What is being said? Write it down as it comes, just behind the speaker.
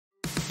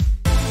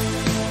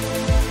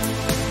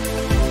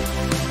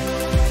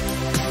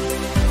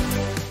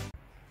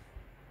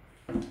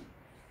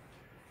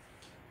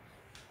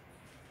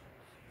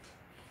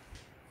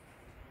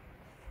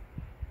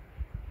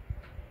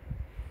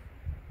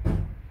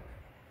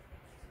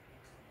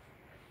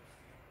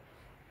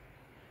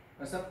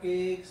What's up,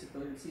 Cakes?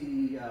 Ito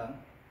si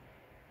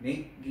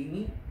Nate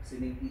Gaming,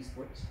 si Nate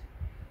Esports.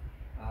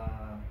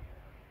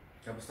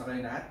 Kamusta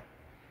kayo lahat?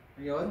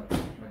 Ngayon,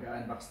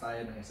 mag-unbox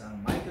tayo ng isang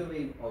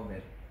microwave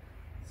oven.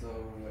 So,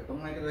 itong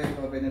microwave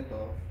oven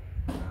ito,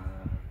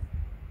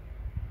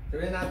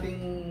 sabihin natin,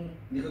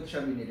 hindi ko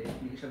siya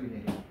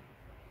binili.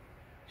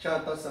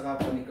 Shoutout sa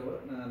company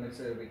ko na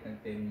nag-celebrate ng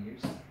 10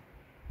 years.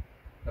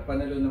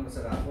 Napanalunan ko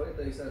sa Raffle.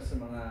 Ito isa sa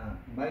mga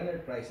minor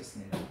prizes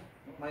nila.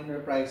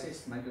 Minor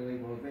prizes, microwave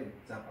oven,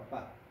 sa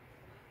pa.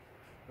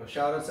 So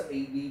shoutout sa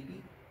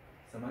ADP,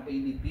 sa mga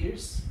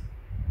ADPers.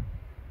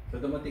 So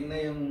dumating na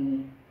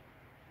yung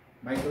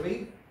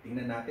microwave,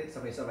 tingnan natin,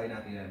 sabay-sabay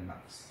natin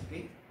i-unbox.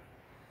 Okay?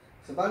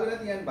 So bago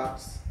natin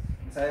i-unbox,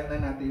 sayang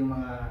na natin yung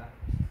mga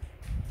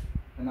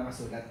na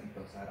nakasulat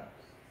dito sa harap.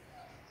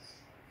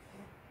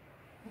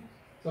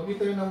 So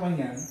ito yun naman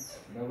yan,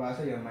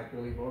 nabasa yung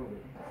microwave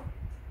oven.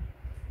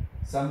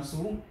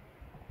 Samsung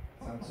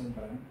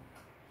brand.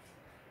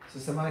 So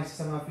sa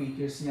mga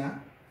features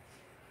niya,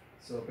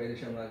 so pwede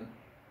siya mag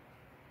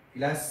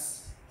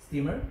glass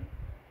steamer.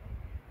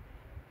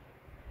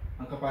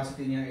 Ang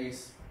capacity niya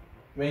is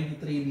 23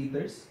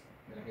 liters.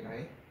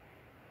 Malaki-laki.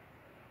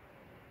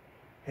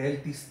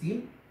 Healthy steam.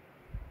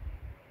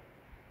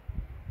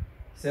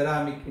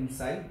 Ceramic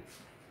inside.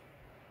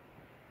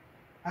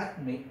 At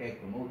may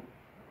eco mode.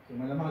 So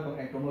malamang itong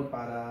eco mode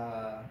para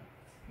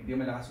hindi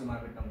malakas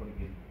lumapit ng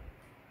kuligid.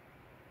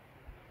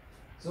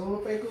 So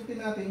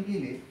paikutin natin yung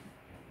gilid.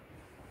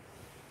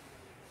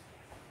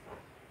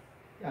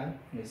 Yan,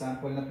 may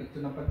sample na picture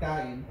ng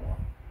pagkain.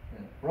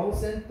 Yan.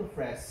 Frozen to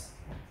fresh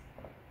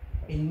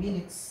in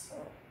minutes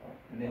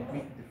and then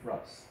quick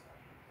defrost.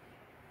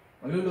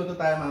 Magluluto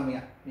tayo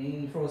mamaya.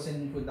 May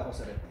frozen food ako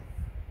sa rep.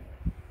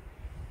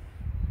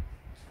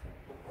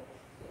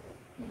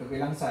 Ito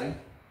bilang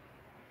side.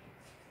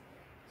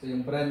 So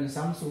yung brand ni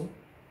Samsung,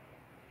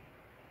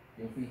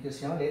 yung features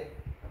niya ulit.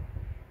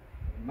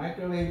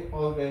 Microwave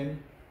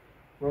oven,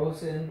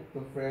 frozen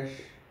to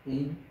fresh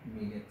in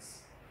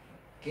minutes.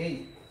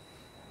 Okay.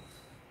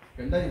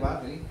 Ganda, di ba?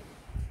 Okay.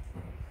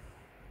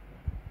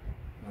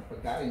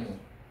 Pagkain mo.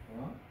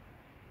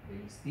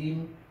 Yung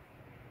steam.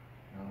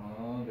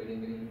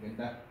 Galing.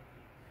 Ganda.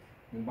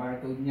 Yung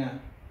barcode niya.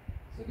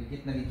 So,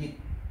 legit na legit.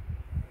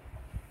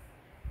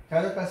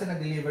 Shoutout kasi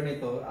nag-deliver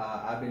nito,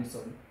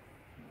 Abenson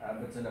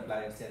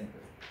Appliance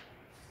Center.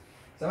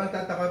 Sa mga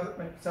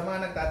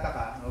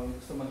nagtataka, o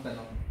gusto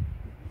magtanong,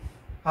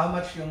 how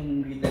much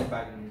yung retail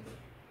value nito?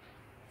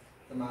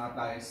 Sa mga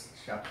appliance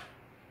shop.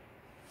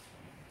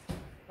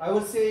 I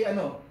would say,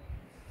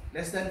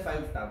 less than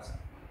 5,000.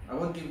 I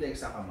won't give the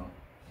exact amount.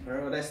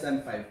 Pero less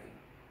than 5K.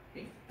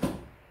 Okay?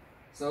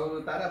 So,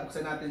 tara,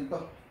 buksan natin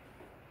to.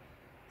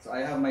 So,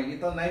 I have my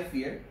little knife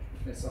here.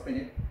 Let's open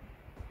it.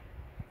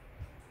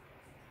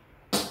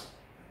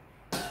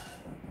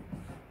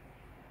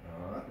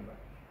 Diba?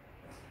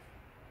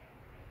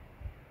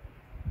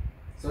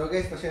 So,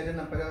 guys, pasensya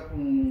na pala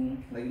kung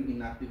naging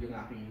inactive yung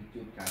aking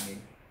YouTube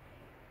channel.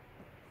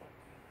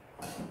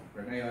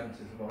 Pero ngayon,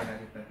 susubukan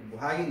natin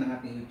buhayin ng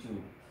ating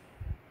YouTube.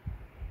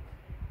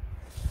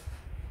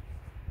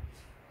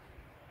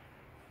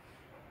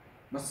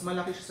 Mas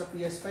malaki siya sa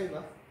PS5,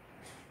 ha?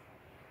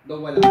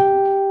 Though wala.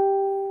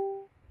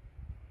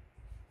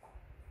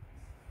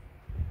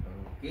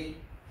 Okay.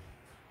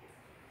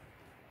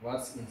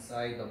 What's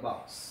inside the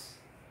box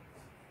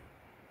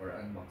for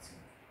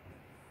unboxing?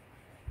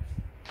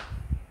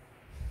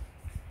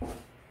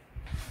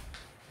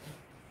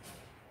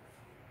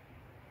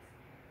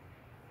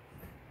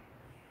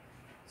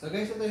 So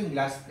guys, ito yung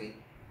glass plate.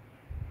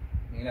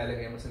 Yung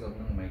ilalagay mo sa loob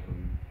ng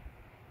microwave.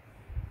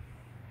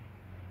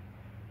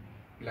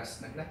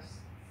 Glass na glass.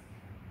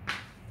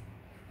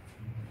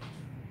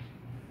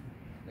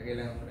 Lagay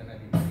lang muna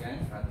natin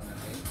yan. Pato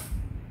natin.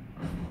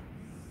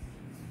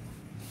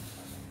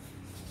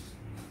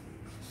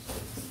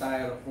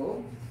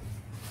 Styrofoam.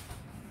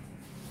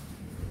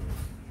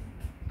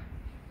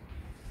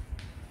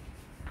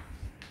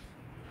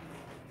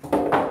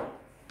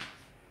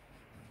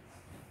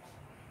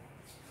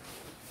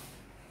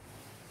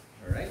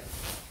 Alright.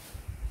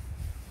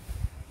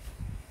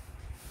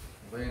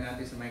 Buhayin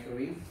natin sa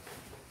microwave.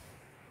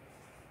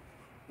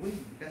 Uy,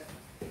 bigat.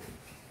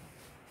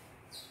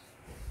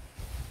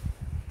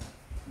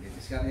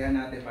 Diskartehan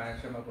natin para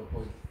siya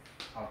mag-pull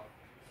out.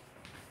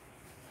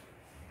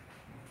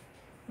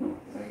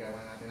 So,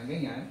 ikawan natin ng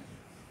ganyan.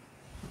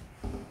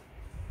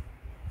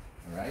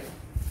 Alright.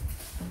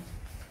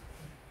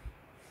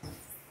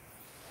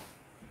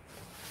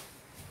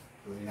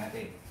 Tuloy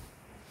natin.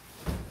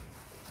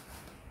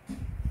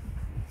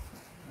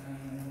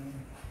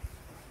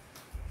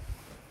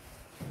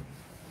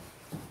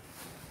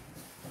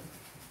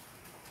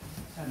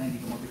 Sana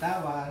hindi ko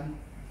mabitawan.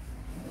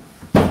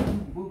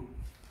 Boom.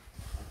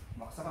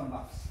 Baksak ang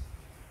box.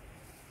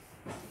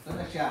 Ito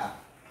na siya.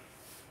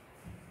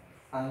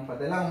 Ang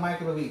padalang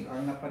microwave.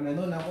 Ang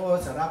napanalunan ko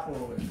sa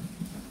Raffle.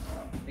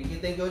 Thank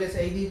you ulit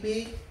sa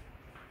ADP.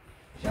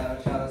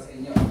 Shoutout sa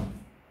inyo.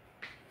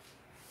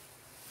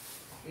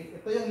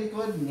 Ito yung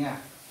likod niya.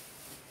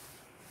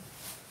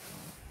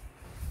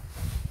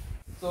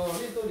 So,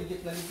 dito,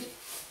 legit na legit.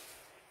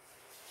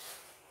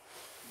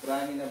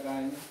 Brand na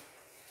brand.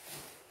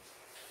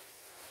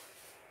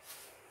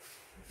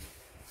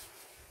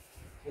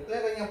 Ito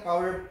yung kanyang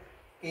power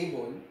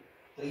cable,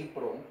 3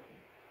 Pro.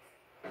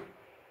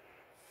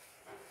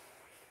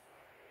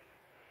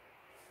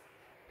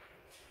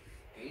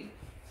 Okay,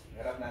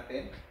 harap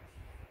natin.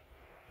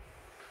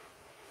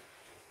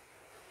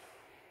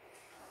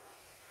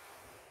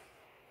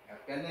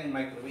 At yan na yung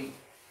microwave.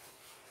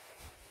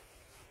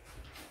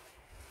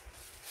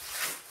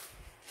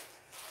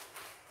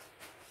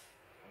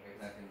 Okay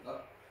natin ito.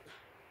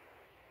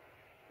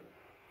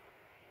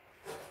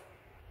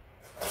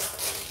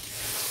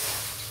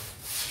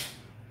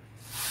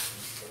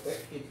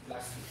 Protective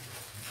plastic.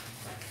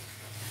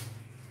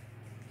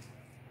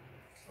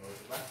 So,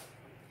 diba?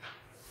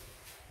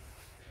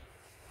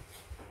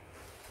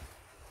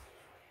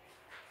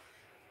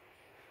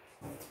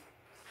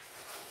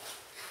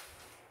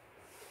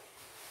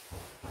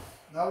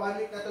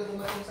 Nawalik na ito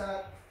dumating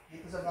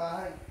dito sa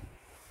bahay.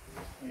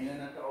 Ngayon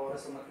na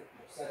oras sa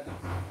matibuksan.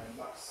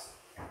 Unbox.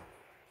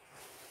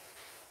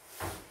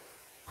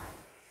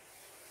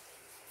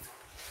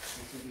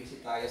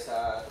 Busy tayo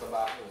sa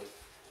trabaho eh.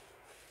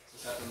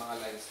 Sa ating mga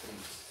live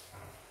streams.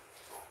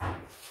 At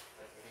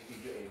may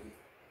video edit.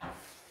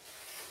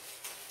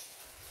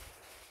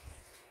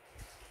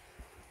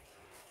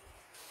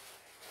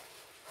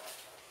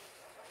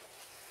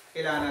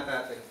 Kailangan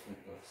natin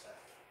ito sa...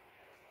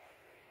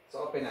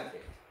 So, open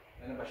natin.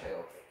 Ano ba siya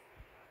open?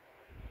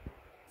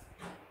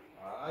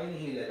 Ay,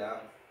 hinihila lang.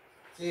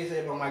 Kasi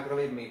sa ibang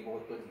microwave may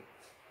button.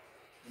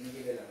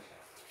 Hinihila lang siya.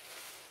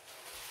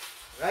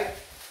 Right?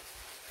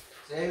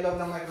 So, yung loob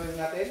ng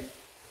microwave natin.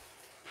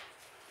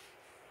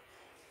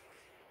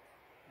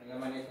 Ano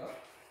naman ito?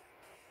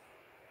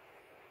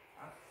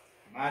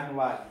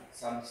 Manual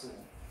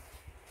Samsung.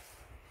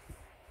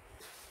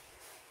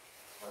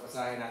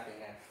 Babasahin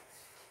natin yan.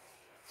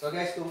 So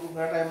guys, kung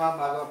meron tayo mga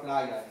bago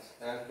appliance,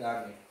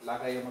 gamit,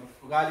 wala kayo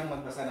magaling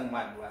magbasa ng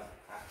manual.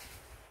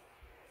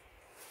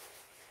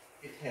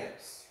 It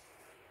helps.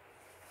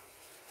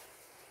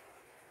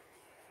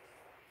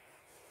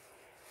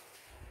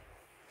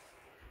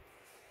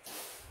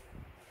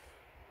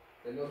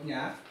 Sa loob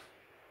niya,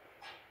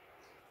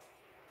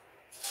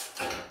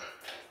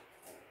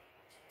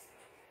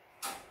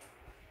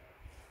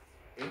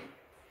 okay.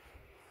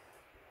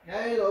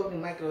 Yan yung loob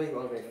ng microwave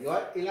oven.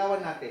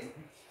 Ilawan natin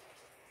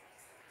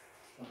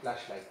ang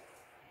flashlight.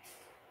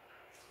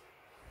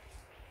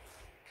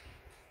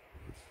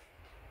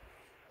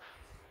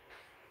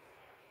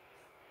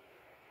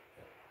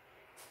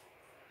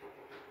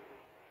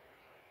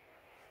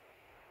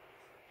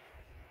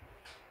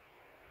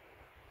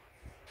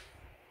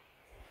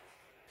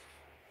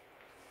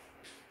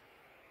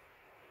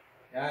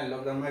 Yan,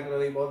 loob ng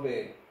microwave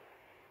oven.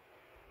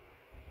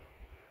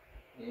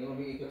 Yan yung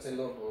umiikot sa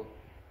loob. Oh.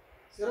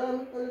 Sira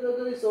mo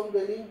talaga guys, so ang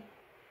galing.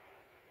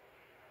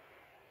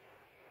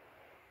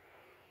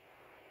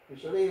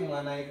 Usually, yung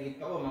mga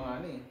nakikita ko,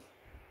 mga ano eh.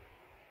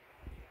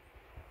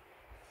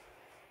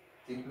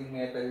 Simpleng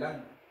metal lang.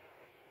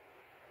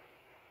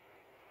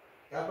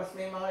 Tapos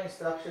may mga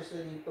instructions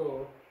na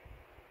dito.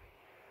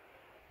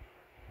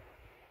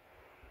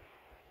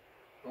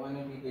 Kung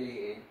anong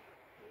pipiliin.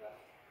 Diba?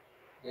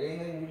 Galing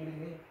na yung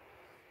bibilin eh.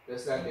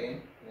 Press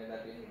natin. Tignan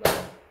natin iba.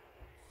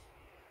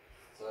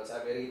 So,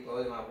 sabi rito,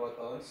 yung mga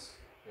buttons.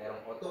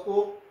 Merong auto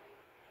cook.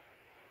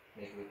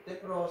 May quick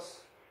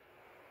defrost.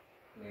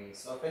 May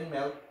soften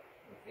melt.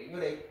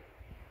 Regulate,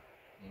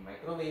 may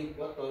microwave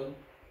button,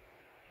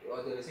 may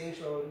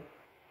authorization,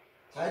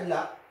 child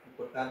lock,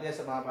 importante yan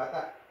sa mga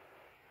bata.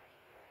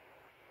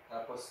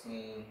 Tapos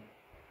may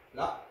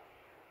lock,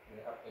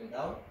 may up and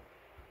down,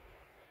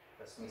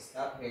 tapos may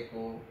stop, may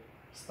to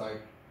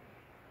start.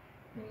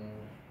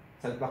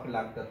 Salpak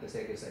lang 30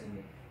 seconds sa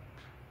inyo.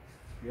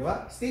 Di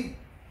ba? Steve?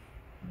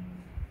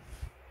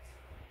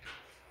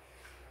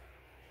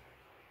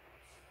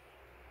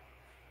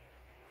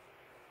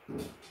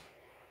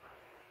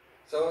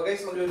 So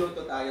guys,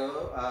 magluluto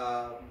tayo.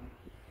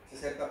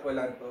 Set up ko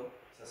lang to.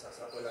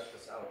 Sasasa ko lang to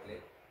sa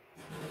outlet.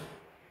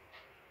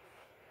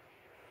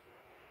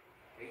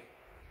 Okay.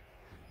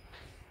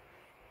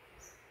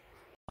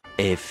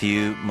 A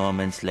few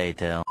moments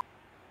later.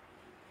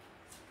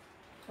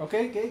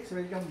 Okay, cakes,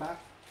 welcome back.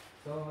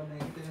 So,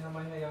 nakikita nyo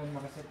naman ngayon,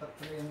 nakaset up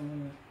ko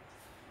yung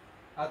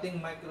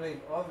ating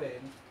microwave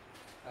oven.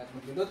 At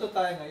magluluto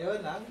tayo ngayon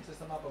ng isa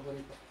sa mga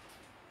paborito.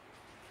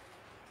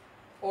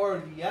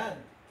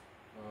 Orlean.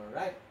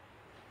 Alright.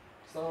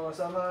 So,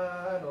 sa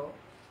mga ano,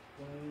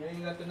 kung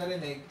ngayon lang ito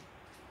narinig,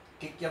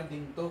 kikiam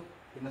din to.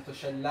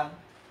 Pinasosyal lang.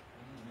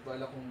 Hindi ko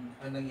alam kung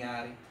anong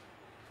nangyari.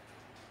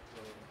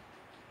 So,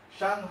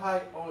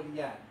 Shanghai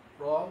Orlean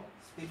from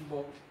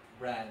Steamboat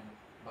brand.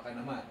 Baka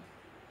naman.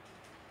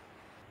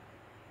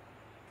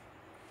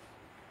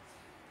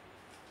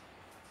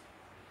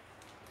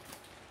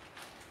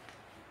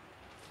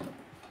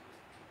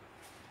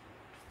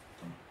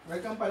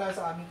 Welcome pala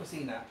sa aming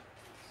kusina.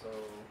 So,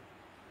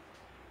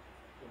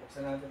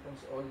 bubuksan natin itong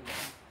si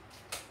Orlean.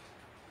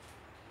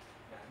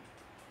 Yan.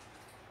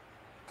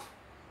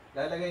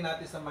 Lalagay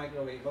natin sa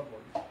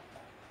microwavable.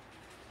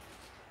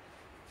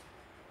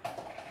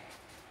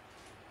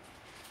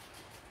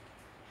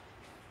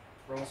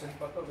 Frozen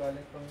pa to,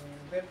 galing pang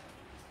rep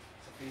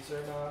sa freezer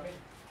namin.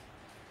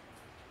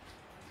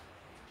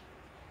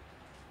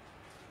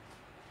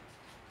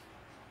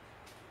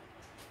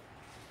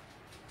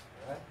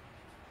 Ayan.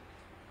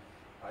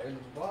 Ayaw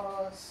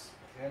lumabas.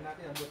 Kaya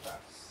natin ang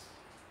butas.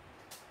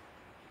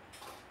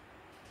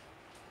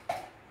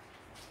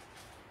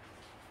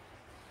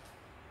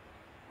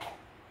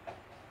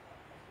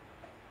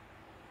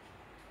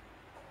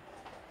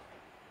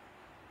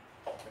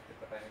 Pagkat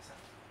pa tayo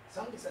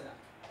isang isa lang.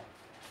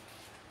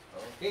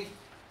 Okay.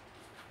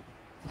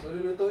 So,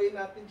 lulutuin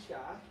natin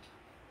siya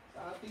sa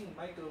ating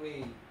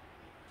microwave.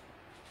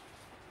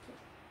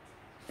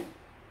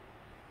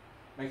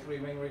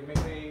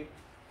 Microwave.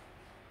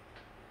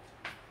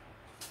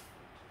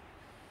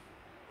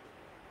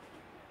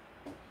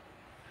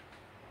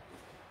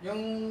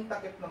 Yung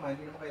takip naman,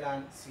 hindi naman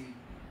kailangan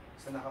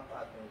sa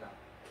nakapatong lang.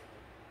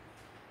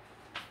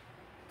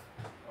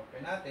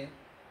 Open natin.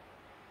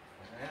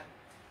 Ayan.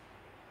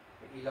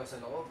 May ilaw sa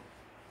loob.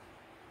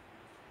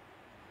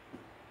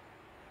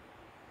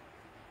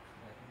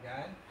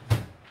 Yan.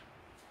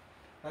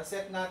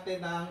 Set natin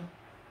ng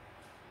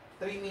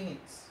 3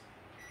 minutes.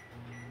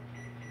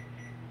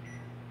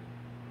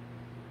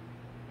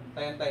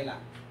 Antay-antay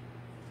lang.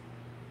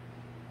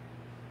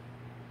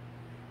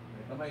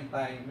 Ito may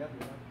timer,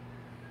 di ba?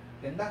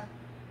 Ganda.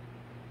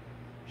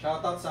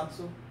 Shoutout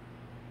Samsung.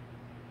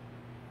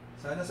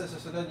 Sana sa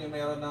susunod yung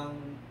mayroon ng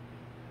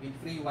with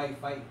free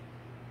wifi.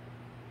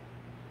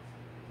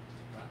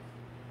 Diba?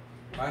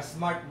 Para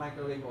smart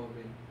microwave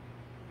oven.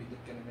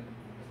 Pindot ka naman ng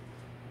buhay.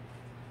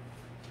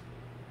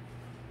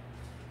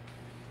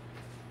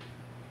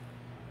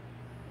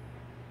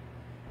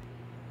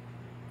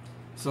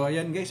 So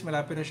ayan guys,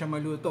 malapit na siya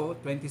maluto.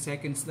 20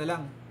 seconds na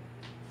lang.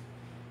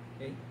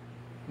 Okay.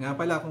 Nga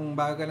pala, kung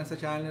bago ka lang sa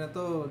channel na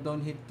to,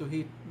 don't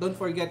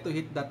forget to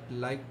hit that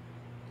like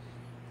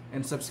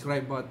and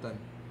subscribe button.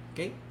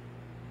 Okay?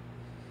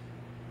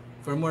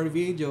 For more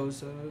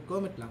videos,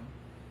 comment lang.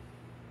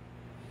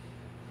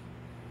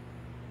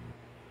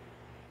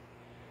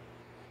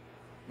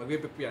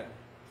 Mag-beep yan.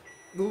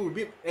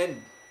 Beep,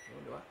 end.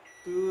 Diba?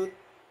 Toot,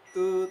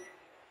 toot,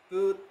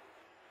 toot.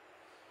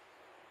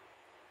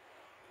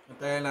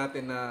 Antayin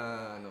natin na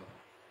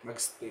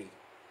mag-stay.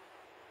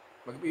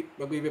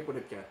 Mag-beep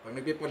ulit yan. Pag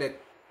nag-beep ulit,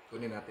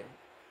 kunin natin.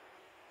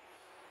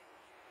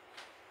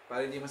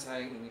 Para hindi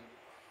masayang init.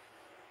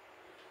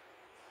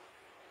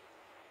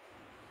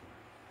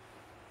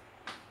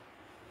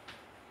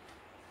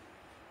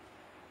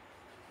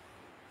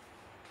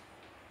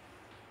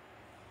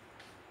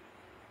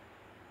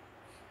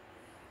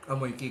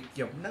 Amoy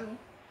kikyam na.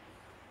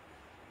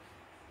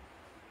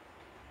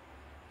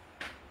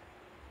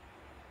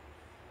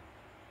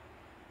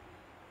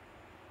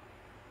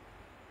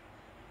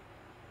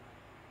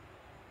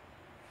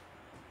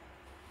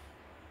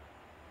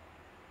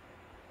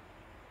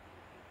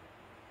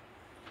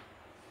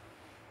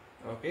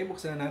 Okay,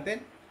 buksan na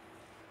natin.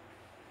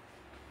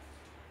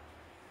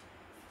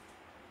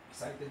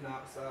 Excited na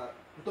ako sa...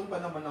 Gutom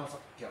pa naman ako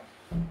sa kikyam.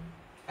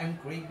 I'm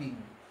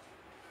craving.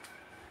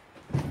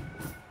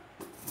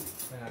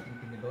 Buksan natin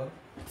yung tinidor.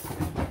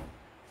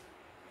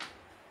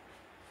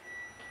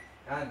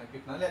 Yan,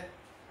 nag-beep na ulit.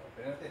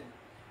 Open natin.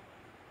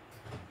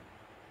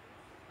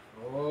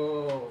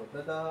 Oh,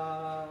 tada!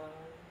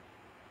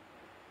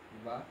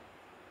 Diba?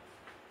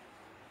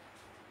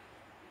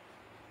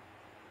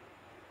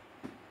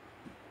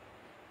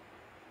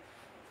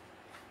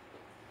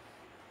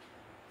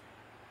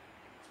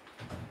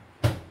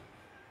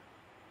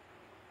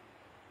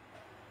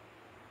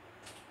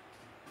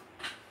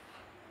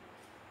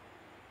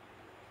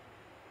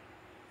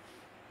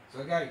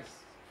 So guys,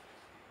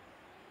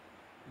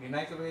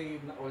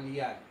 microwave na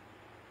oli yan.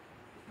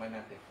 Tikman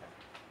natin siya.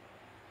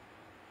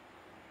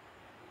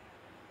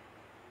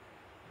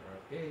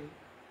 Okay.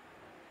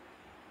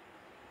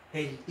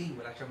 Healthy,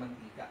 wala siyang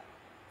mantika.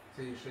 So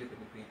usually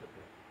piniprito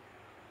po.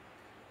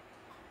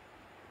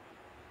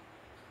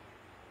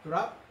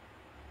 Sarap.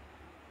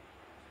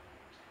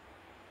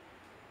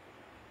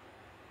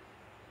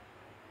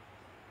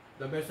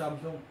 The best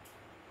Samsung.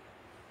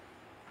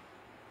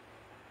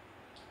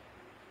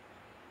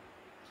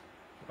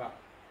 Sarap.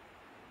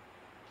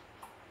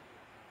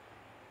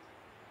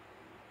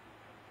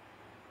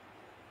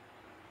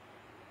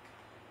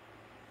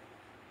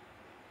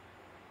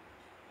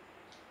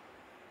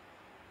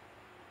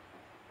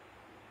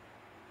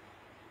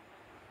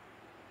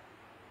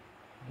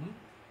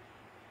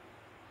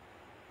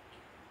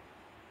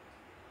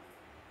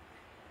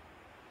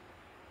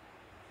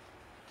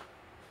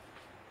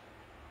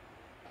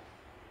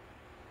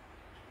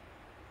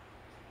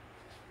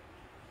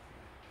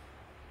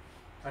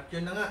 At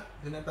yun na nga,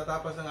 doon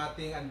natatapos ang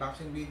ating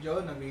unboxing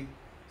video na with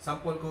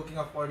sample cooking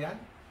of Korean.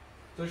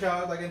 So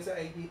shout out again sa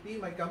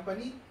ATP, my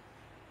company.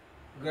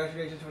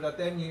 Congratulations for the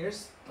 10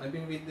 years. I've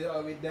been with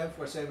them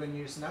for 7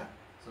 years na.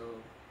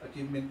 So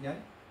achievement yan.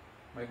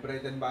 My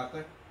bread and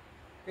butter.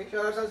 Okay,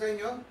 shout out sa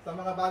inyo. Sa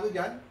mga bago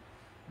dyan,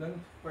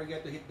 don't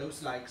forget to hit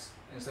those likes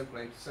and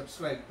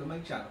subscribe to my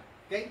channel.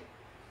 Okay?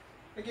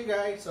 Thank you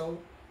guys. So,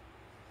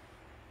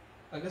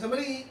 hanggang sa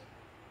muli.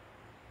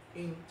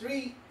 In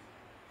 3,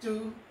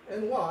 2,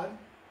 and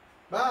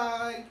 1.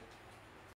 Bye!